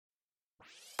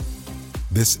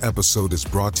This episode is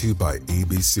brought to you by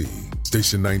ABC.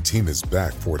 Station 19 is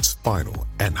back for its final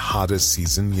and hottest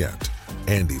season yet.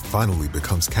 Andy finally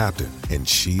becomes captain, and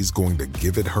she's going to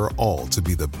give it her all to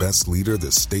be the best leader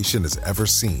the station has ever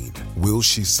seen. Will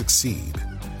she succeed?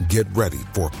 Get ready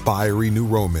for fiery new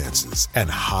romances and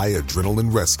high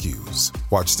adrenaline rescues.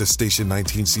 Watch the Station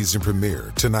 19 season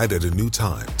premiere tonight at a new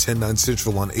time, 10/9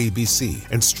 Central on ABC,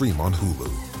 and stream on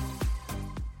Hulu.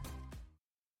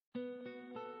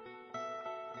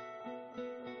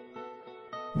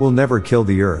 We'll never kill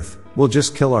the earth, we'll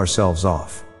just kill ourselves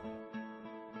off.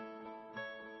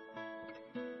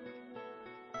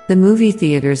 The movie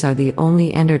theaters are the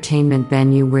only entertainment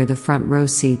venue where the front row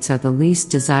seats are the least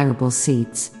desirable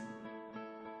seats.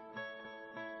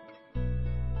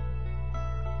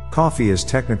 Coffee is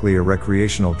technically a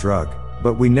recreational drug,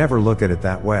 but we never look at it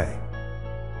that way.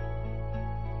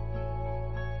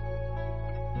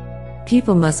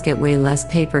 People must get way less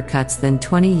paper cuts than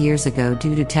 20 years ago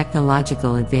due to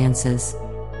technological advances.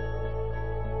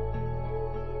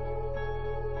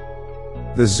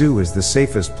 The zoo is the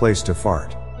safest place to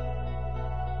fart.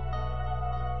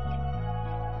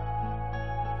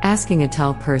 Asking a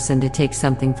tall person to take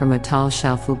something from a tall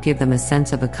shelf will give them a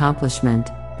sense of accomplishment,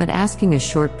 but asking a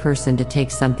short person to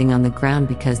take something on the ground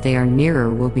because they are nearer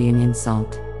will be an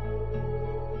insult.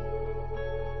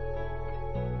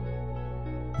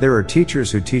 There are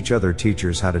teachers who teach other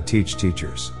teachers how to teach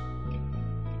teachers.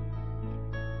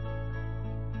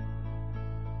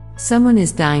 Someone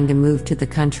is dying to move to the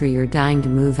country you're dying to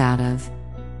move out of.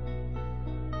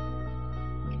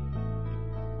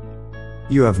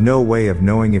 You have no way of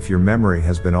knowing if your memory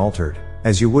has been altered,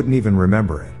 as you wouldn't even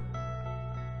remember it.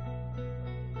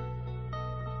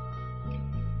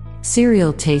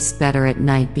 Cereal tastes better at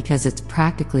night because it's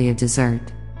practically a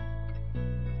dessert.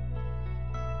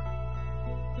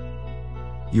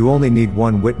 You only need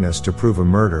one witness to prove a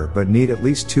murder but need at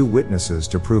least two witnesses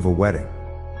to prove a wedding.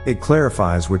 It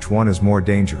clarifies which one is more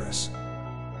dangerous.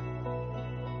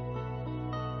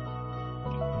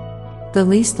 The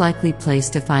least likely place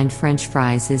to find French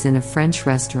fries is in a French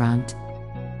restaurant.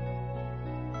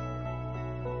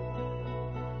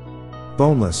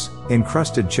 Boneless,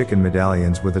 encrusted chicken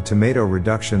medallions with a tomato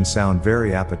reduction sound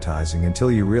very appetizing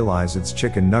until you realize it's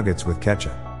chicken nuggets with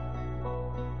ketchup.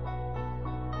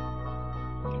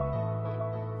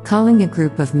 Calling a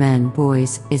group of men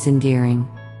boys is endearing.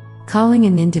 Calling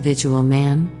an individual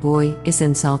man boy is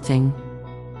insulting.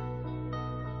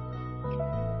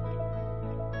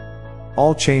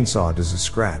 All chainsaw does is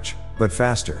scratch, but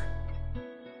faster.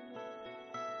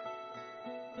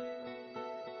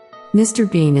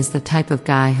 Mr. Bean is the type of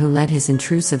guy who let his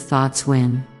intrusive thoughts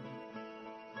win.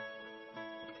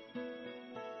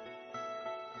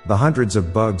 The hundreds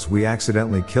of bugs we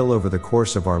accidentally kill over the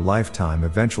course of our lifetime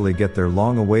eventually get their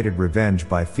long-awaited revenge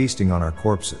by feasting on our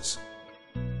corpses.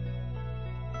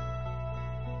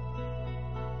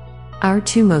 Our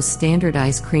two most standard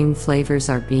ice cream flavors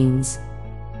are beans.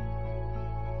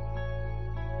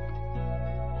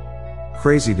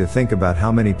 Crazy to think about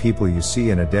how many people you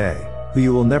see in a day, who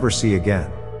you will never see again.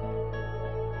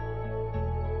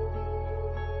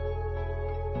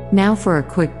 Now for a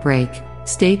quick break.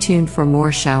 Stay tuned for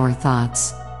more shower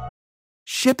thoughts.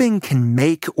 Shipping can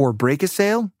make or break a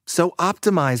sale, so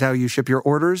optimize how you ship your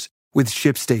orders with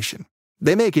ShipStation.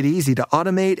 They make it easy to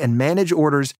automate and manage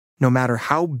orders no matter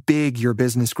how big your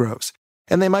business grows.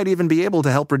 And they might even be able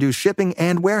to help reduce shipping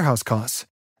and warehouse costs.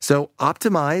 So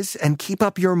optimize and keep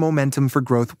up your momentum for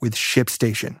growth with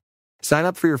ShipStation. Sign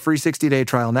up for your free 60-day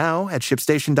trial now at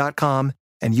ShipStation.com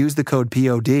and use the code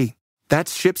POD.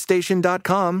 That's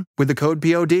ShipStation.com with the code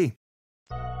POD.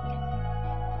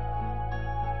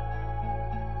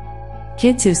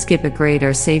 Kids who skip a grade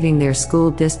are saving their school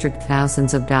district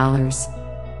thousands of dollars.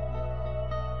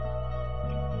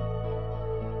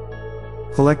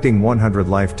 Collecting 100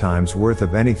 lifetimes worth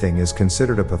of anything is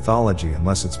considered a pathology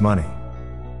unless it's money.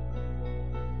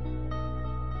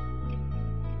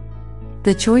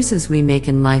 The choices we make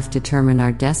in life determine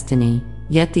our destiny,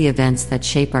 yet the events that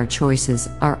shape our choices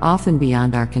are often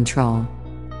beyond our control.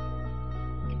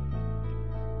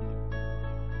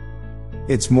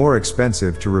 It's more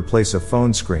expensive to replace a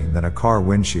phone screen than a car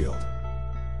windshield.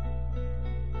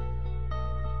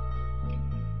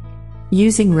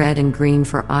 Using red and green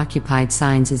for occupied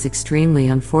signs is extremely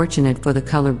unfortunate for the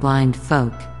colorblind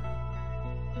folk.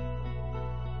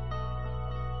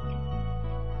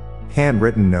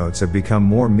 Handwritten notes have become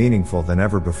more meaningful than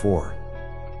ever before.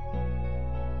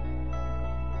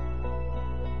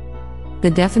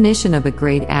 The definition of a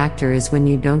great actor is when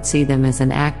you don't see them as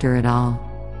an actor at all.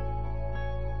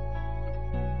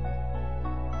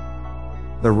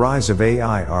 The rise of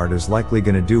AI art is likely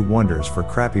gonna do wonders for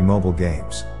crappy mobile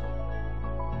games.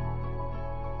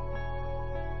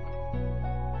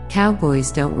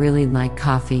 Cowboys don't really like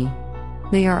coffee.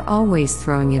 They are always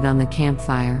throwing it on the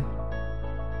campfire.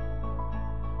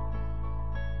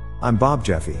 I'm Bob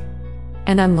Jeffy.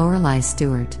 And I'm Lorelei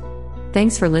Stewart.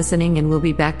 Thanks for listening, and we'll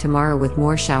be back tomorrow with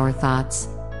more shower thoughts.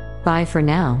 Bye for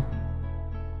now.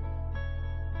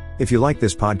 If you like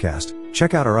this podcast,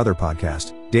 check out our other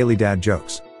podcast, Daily Dad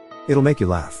Jokes. It'll make you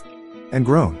laugh and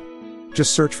groan.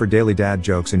 Just search for Daily Dad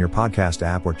Jokes in your podcast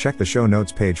app or check the show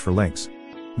notes page for links.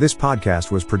 This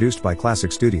podcast was produced by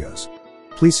Classic Studios.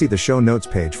 Please see the show notes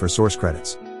page for source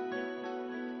credits.